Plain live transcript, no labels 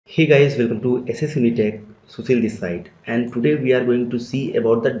Hey guys, welcome to SS Unitech, Susil this side, and today we are going to see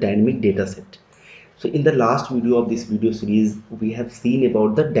about the dynamic dataset. So in the last video of this video series, we have seen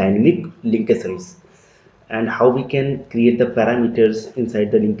about the dynamic linkage service and how we can create the parameters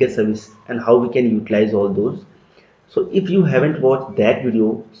inside the linkage service and how we can utilize all those. So if you haven't watched that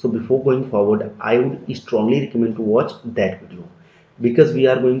video, so before going forward, I would strongly recommend to watch that video because we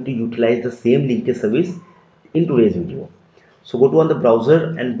are going to utilize the same linkage service in today's video. So go to on the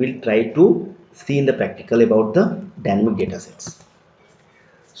browser and we'll try to see in the practical about the dynamic datasets.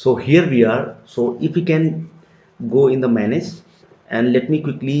 So here we are. So if we can go in the manage and let me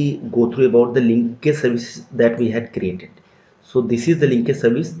quickly go through about the linkage service that we had created. So this is the linkage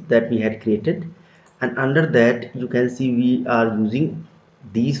service that we had created, and under that you can see we are using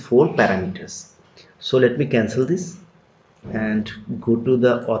these four parameters. So let me cancel this and go to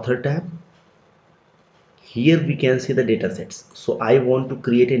the author tab. Here we can see the datasets. So I want to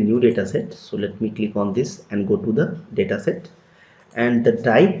create a new dataset. So let me click on this and go to the dataset and the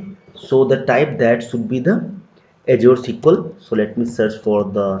type. So the type that should be the Azure SQL. So let me search for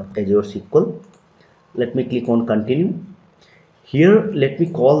the Azure SQL. Let me click on continue. Here let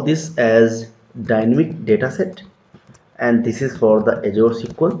me call this as dynamic dataset, and this is for the Azure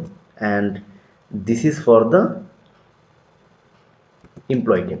SQL, and this is for the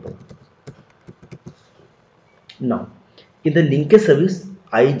employee table. Now in the linkage service,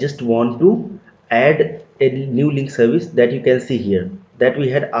 I just want to add a new link service that you can see here that we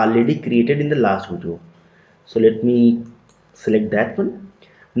had already created in the last video. So let me select that one.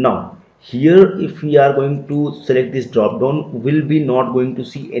 Now here if we are going to select this drop down, will be not going to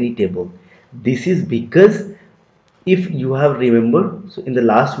see any table. This is because if you have remembered, so in the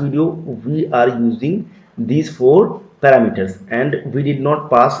last video we are using these four parameters and we did not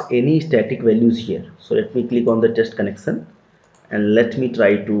pass any static values here. So let me click on the test connection and let me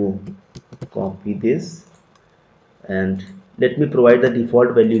try to copy this and let me provide the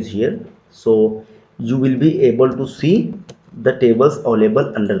default values here. So you will be able to see the tables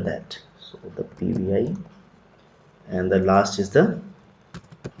available under that. So the PVI and the last is the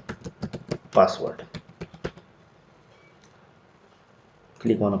password.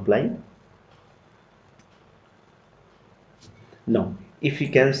 Click on apply. Now if you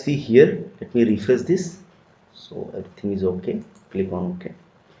can see here, let me refresh this. So everything is okay. Click on OK.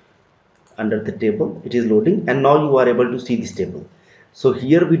 Under the table it is loading and now you are able to see this table. So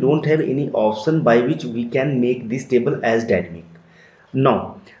here we don't have any option by which we can make this table as dynamic.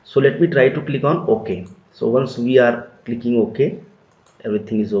 Now so let me try to click on OK. So once we are clicking OK,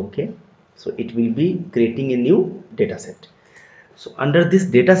 everything is okay. So it will be creating a new dataset. So under this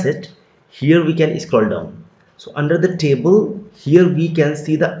dataset, here we can scroll down. So under the table, here we can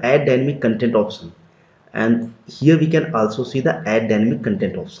see the add dynamic content option, and here we can also see the add dynamic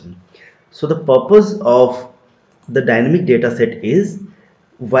content option. So the purpose of the dynamic dataset is,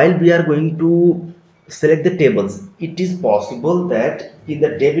 while we are going to select the tables, it is possible that in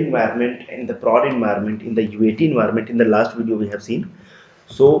the dev environment, in the prod environment, in the UAT environment, in the last video we have seen,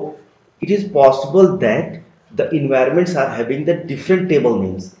 so it is possible that the environments are having the different table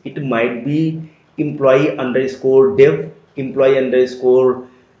names. It might be employee underscore dev, employee underscore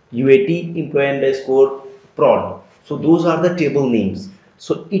UAT, employee underscore prod. So those are the table names.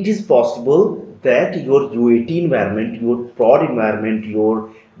 So it is possible that your UAT environment, your prod environment,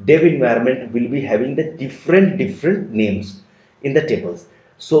 your dev environment will be having the different names in the tables.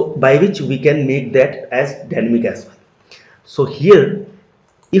 So by which we can make that as dynamic as well. So here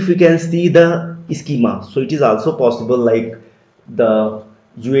if we can see the schema, so it is also possible like the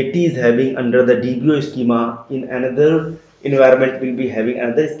UAT is having under the DBO schema, in another environment will be having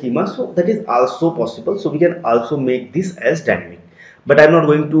another schema, so that is also possible. So we can also make this as dynamic, but I'm not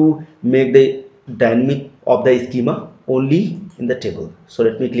going to make the dynamic of the schema, only in the table. So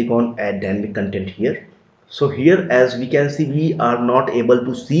let me click on add dynamic content here. So here as we can see, we are not able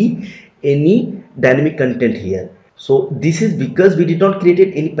to see any dynamic content here. So this is because we did not create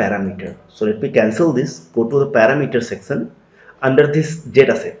any parameter. So let me cancel this, go to the parameter section. Under this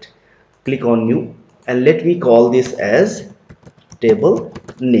dataset, click on new and let me call this as table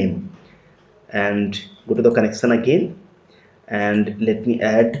name, and go to the connection again and let me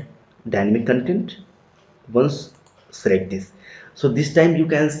add dynamic content. Once select this, so this time you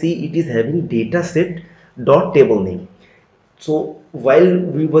can see it is having dataset dot table name. So while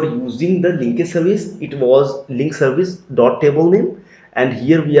we were using the linkage service, it was link service dot table name, and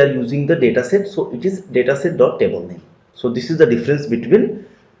here we are using the dataset, so it is dataset dot table name. So this is the difference between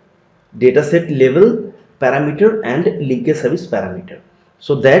dataset level parameter and linkage service parameter,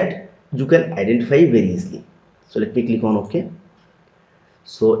 so that you can identify very easily. So let me click on OK.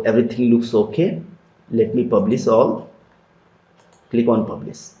 So everything looks okay. Let me publish all. Click on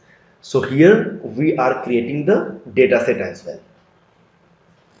publish. So here we are creating the dataset as well.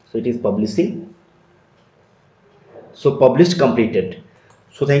 So it is publishing. So published, completed.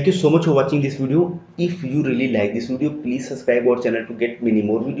 So thank you so much for watching this video. If you really like this video, please subscribe our channel to get many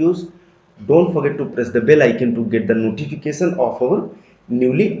more videos. Don't forget to press the bell icon to get the notification of our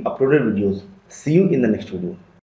newly uploaded videos. See you in the next video.